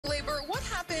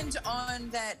mentioned on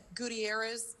that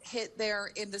Gutierrez hit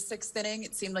there in the sixth inning,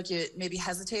 it seemed like you maybe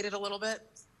hesitated a little bit.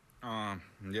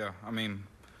 Yeah, I mean,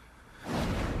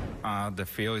 the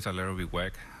field is a little bit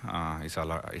wet. It's a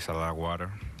lot of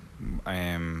water.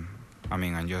 I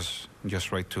mean, I just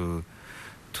try to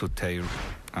take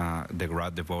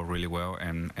grab the ball really well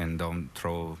and don't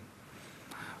throw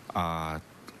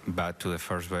back to the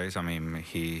first base. I mean,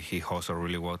 he hustled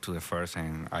really well to the first,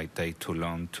 and I take too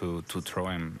long to throw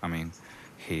him. I mean,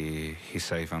 he's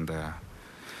safe on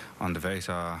the base.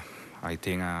 I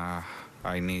think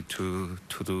I need to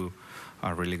do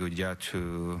a really good job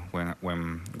to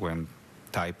when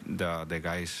type the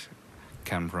guys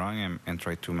can run and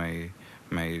try to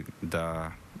make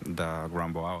the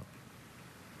ground ball out.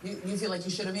 You feel like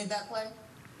you should have made that play?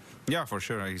 Yeah, for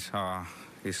sure.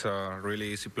 It's a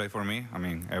really easy play for me. I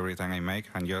mean, every time I make,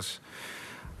 I just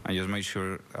make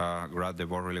sure grab the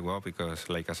ball really well because,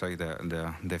 like I say,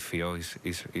 the field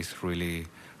is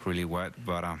really wet.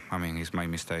 But I mean, it's my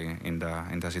mistake in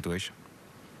the situation.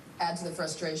 Add to the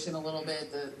frustration a little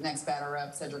bit. The next batter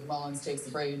up, Cedric Mullins takes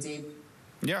the Abreu deep.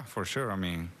 Yeah, for sure. I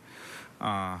mean,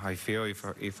 I feel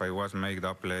if I was make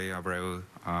that play, Abreu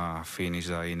finish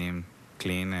the inning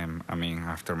clean, and I mean,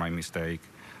 after my mistake,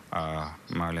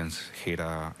 Mullins hit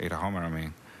a homer. I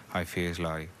mean, I feel it's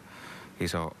like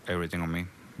he's everything on me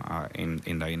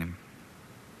in the inning.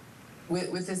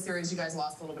 With this series, you guys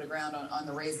lost a little bit of ground on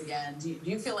the Rays again. Do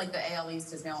you feel like the AL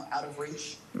East is now out of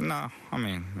reach? No, I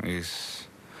mean, it's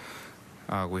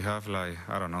we have like,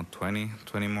 I don't know,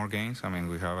 20 more games. I mean,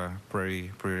 we have a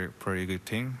pretty good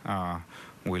team.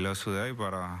 We lost today,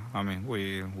 but I mean,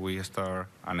 we start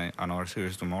another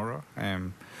series tomorrow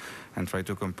and try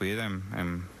to compete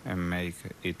and make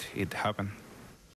it happen.